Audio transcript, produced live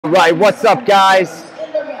Right, what's up, guys?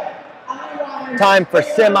 Time for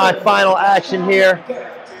semi-final action here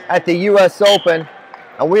at the U.S. Open,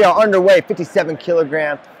 and we are underway.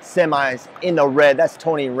 57-kilogram semis in the red. That's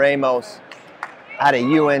Tony Ramos out of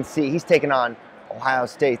UNC. He's taking on Ohio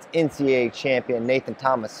State's NCAA champion Nathan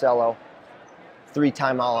Tomasello,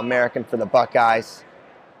 three-time All-American for the Buckeyes,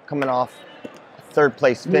 coming off a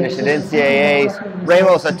third-place finish at NCAAs.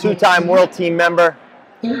 Ramos, a two-time World Team member.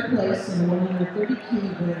 Third place in 130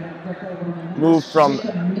 kilogram. Moved from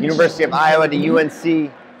University of Iowa to UNC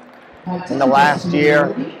in the last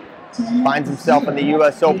year. Finds himself in the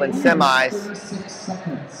U.S. Open semis.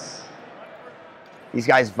 These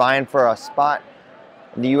guys vying for a spot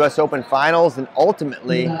in the U.S. Open finals and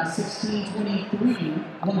ultimately a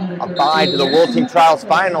bye to the World Team Trials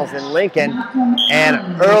finals in Lincoln.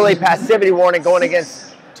 And early passivity warning going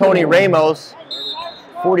against Tony Ramos.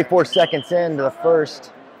 44 seconds into the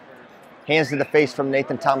first. Hands to the face from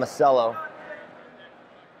Nathan Tomasello.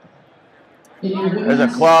 There's a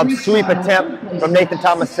club sweep attempt from Nathan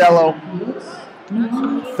Tomasello.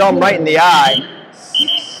 Thumb right in the eye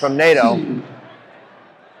from Nato.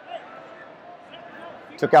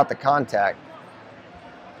 Took out the contact.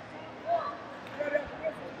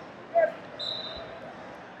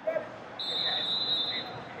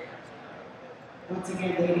 Once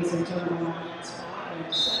again, ladies and gentlemen,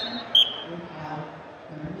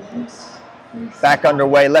 back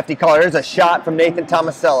underway, lefty caller. Here's a shot from Nathan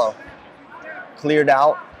Tomasello. Cleared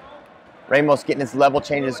out. Ramos getting his level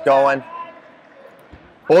changes going.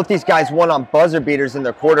 Both these guys won on buzzer beaters in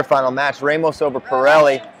their quarterfinal match. Ramos over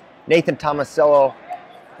Pirelli. Nathan Tomasello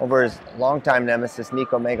over his longtime nemesis,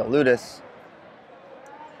 Nico Megaludis.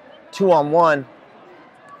 2-on-1.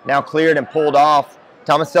 Now cleared and pulled off.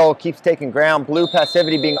 Tomasello keeps taking ground. Blue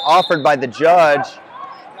passivity being offered by the judge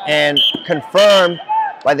and confirmed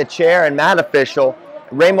by the chair and mat official.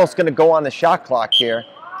 Ramos going to go on the shot clock here.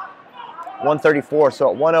 134, so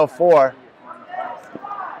at 104.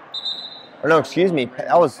 Or no, excuse me,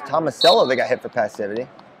 that was Tomasello that got hit for passivity.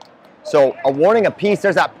 So a warning apiece.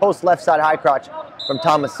 There's that post left side high crotch from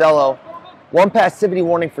Tomasello. One passivity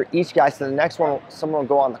warning for each guy, so the next one, someone will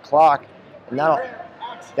go on the clock. And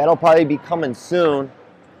that'll probably be coming soon.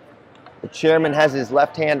 The chairman has his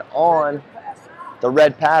left hand on the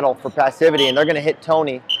red paddle for passivity, and they're going to hit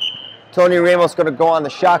Tony. Tony Ramos going to go on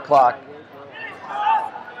the shot clock.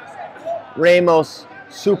 Ramos,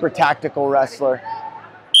 super tactical wrestler.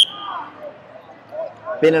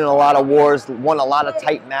 Been in a lot of wars, won a lot of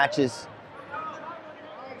tight matches.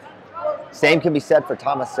 Same can be said for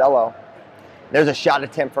Tomasello. There's a shot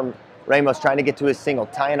attempt from Ramos trying to get to his single.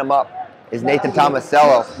 Tying him up is Nathan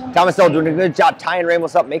Tomasello. Tomasello doing a good job tying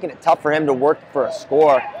Ramos up, making it tough for him to work for a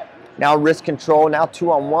score. Now wrist control, now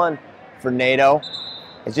 2-on-1 for Nato.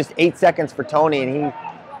 It's just 8 seconds for Tony, and he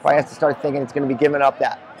probably has to start thinking it's going to be giving up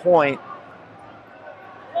that point.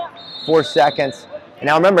 4 seconds. And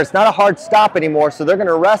now remember, it's not a hard stop anymore, so they're going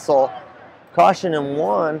to wrestle. Caution in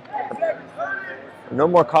one. No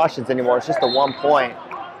more cautions anymore. It's just a 1 point.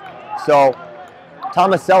 So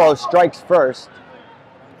Tomasello strikes first.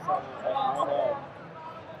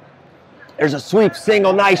 There's a sweep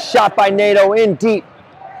single. Nice shot by Nato in deep.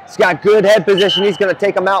 He's got good head position. He's going to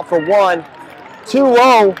take him out for one.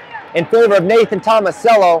 2-0 in favor of Nathan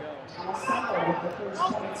Tomasello.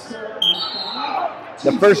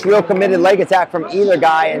 The first real committed leg attack from either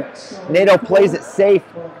guy, and Nato plays it safe,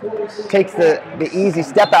 takes the easy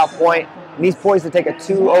step-out point, and he's poised to take a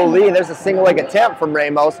 2-0 lead. There's a single leg attempt from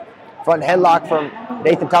Ramos. Front headlock from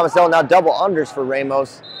Nathan Tomasello. Now double unders for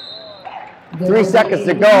Ramos. 3 seconds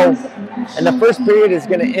to go, and the first period is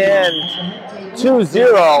going to end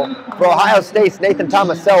 2-0 for Ohio State's Nathan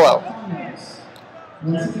Tomasello.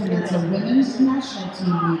 Once again, it's a women's national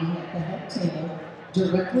team meeting at the head table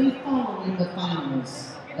directly following the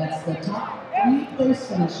finals. That's the top 3 place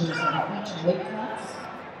finishers of each weight class.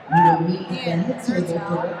 You will meet at the head table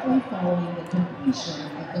directly following the completion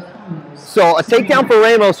of the finals. So a takedown for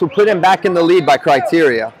Ramos will put him back in the lead by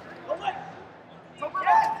criteria.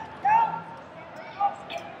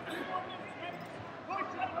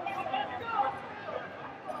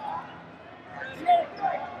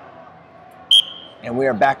 And we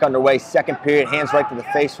are back underway. Second period, hands right to the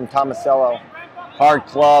face from Tomasello. Hard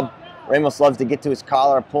club. Ramos loves to get to his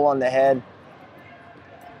collar, pull on the head.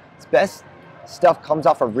 His best stuff comes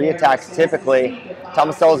off of reattacks typically.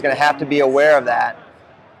 Tomasello is going to have to be aware of that.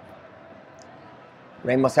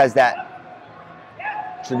 Ramos has that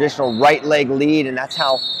traditional right leg lead, and that's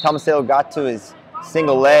how Tomasello got to his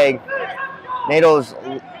single leg. Nato's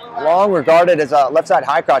long regarded as a left side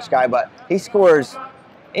high crotch guy, but he scores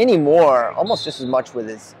anymore, almost just as much with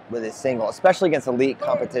his single, especially against elite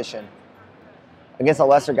competition. Against a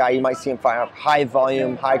lesser guy, you might see him fire up high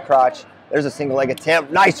volume, high crotch. There's a single leg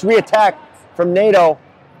attempt. Nice re-attack from Nato.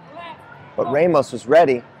 But Ramos was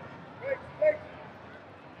ready.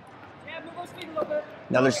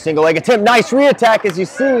 Another single leg attempt. Nice re-attack, as you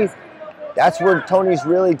see. That's where Tony's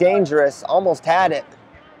really dangerous. Almost had it.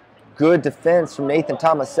 Good defense from Nathan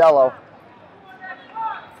Tomasello.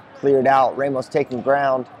 Cleared out. Ramos taking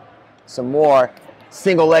ground. Some more.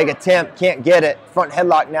 Single leg attempt. Can't get it. Front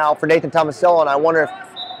headlock now for Nathan Tomasello. And I wonder if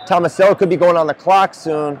Tomasello could be going on the clock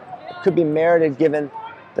soon. It could be merited given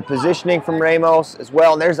the positioning from Ramos as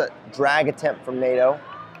well. And there's a drag attempt from Nato.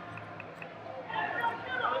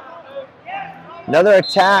 Another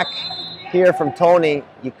attack here from Tony.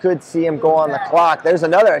 You could see him go on the clock. There's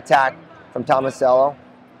another attack from Tomasello.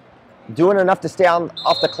 Doing enough to stay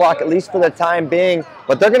off the clock, at least for the time being.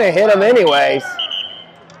 But they're going to hit him anyways.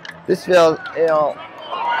 This feels, you know,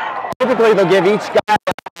 typically they'll give each guy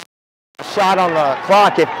a shot on the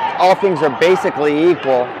clock if all things are basically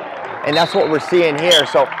equal. And that's what we're seeing here.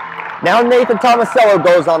 So now Nathan Tomasello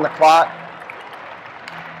goes on the clock.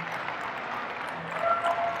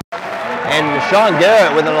 And Sean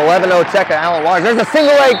Garrett with an 11-0 check at Alan Waters. There's a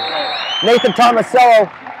single leg. Nathan Tomasello.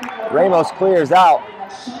 Ramos clears out.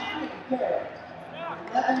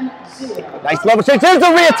 Nice level change. There's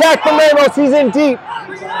a re-attack from Ramos. He's in deep.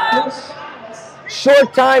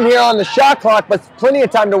 Short time here on the shot clock, but plenty of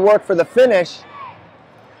time to work for the finish.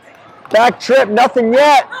 Back trip, nothing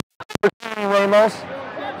yet. Ramos.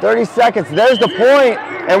 30 seconds. There's the point.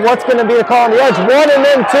 And what's going to be the call on the edge? 1 and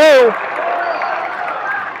then 2.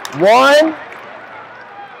 1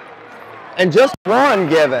 and just 1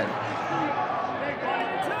 given.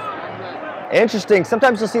 Interesting.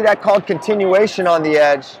 Sometimes you'll see that called continuation on the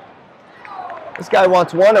edge. This guy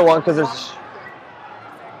wants 1 and 1 because there's.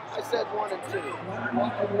 I said 1 and 2.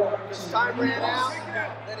 His time ran out,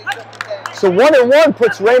 then he took it down. So 1 and 1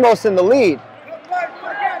 puts Ramos in the lead.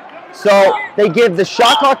 So they give the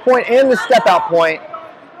shot clock point and the step out point.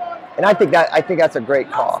 And I think that's a great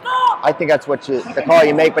call. I think that's the call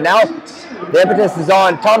you make. But now the impetus is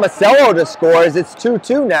on Tomasello to score as it's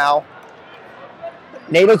 2-2 now.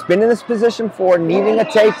 Nato's been in this position for needing a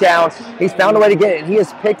takedown. He's found a way to get it, and he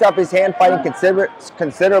has picked up his hand fighting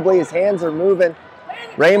considerably. His hands are moving.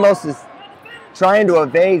 Ramos is trying to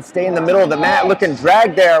evade, stay in the middle of the mat, looking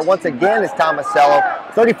dragged there. Once again is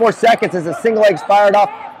Tomasello. 34 seconds as the single leg's fired off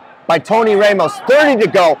by Tony Ramos. 30 to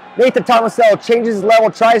go. Nathan Tomasello changes his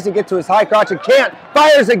level, tries to get to his high crotch and can't.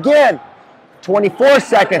 Fires again. 24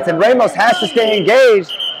 seconds, and Ramos has to stay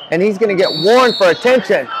engaged, and he's going to get warned for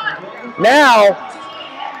attention. Now,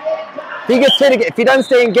 if he gets hit again, if he doesn't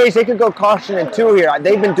stay engaged, they could go caution in 2 here.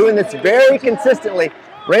 They've been doing this very consistently.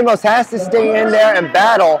 Ramos has to stay in there and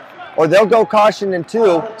battle, or they'll go caution in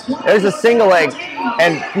 2. There's a single leg,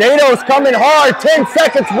 and Nato's coming hard. 10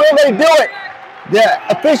 seconds. Will they do it?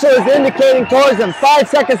 The official is indicating towards them. 5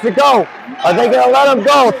 seconds to go. Are they going to let him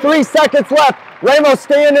go? 3 seconds left. Ramos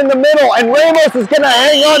staying in the middle, and Ramos is going to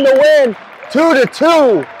hang on to win.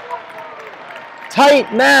 2-2.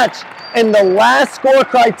 Tight match, and the last score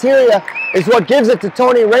criteria is what gives it to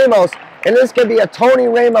Tony Ramos, and this could be a Tony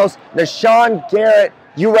Ramos, the Sean Garrett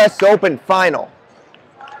U.S. Open final.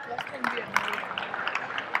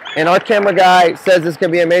 And our camera guy says this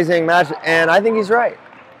could be an amazing match, and I think he's right.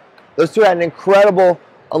 Those two had an incredible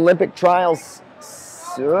Olympic trials.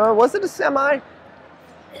 Was it a semi?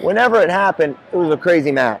 Whenever it happened, it was a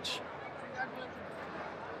crazy match.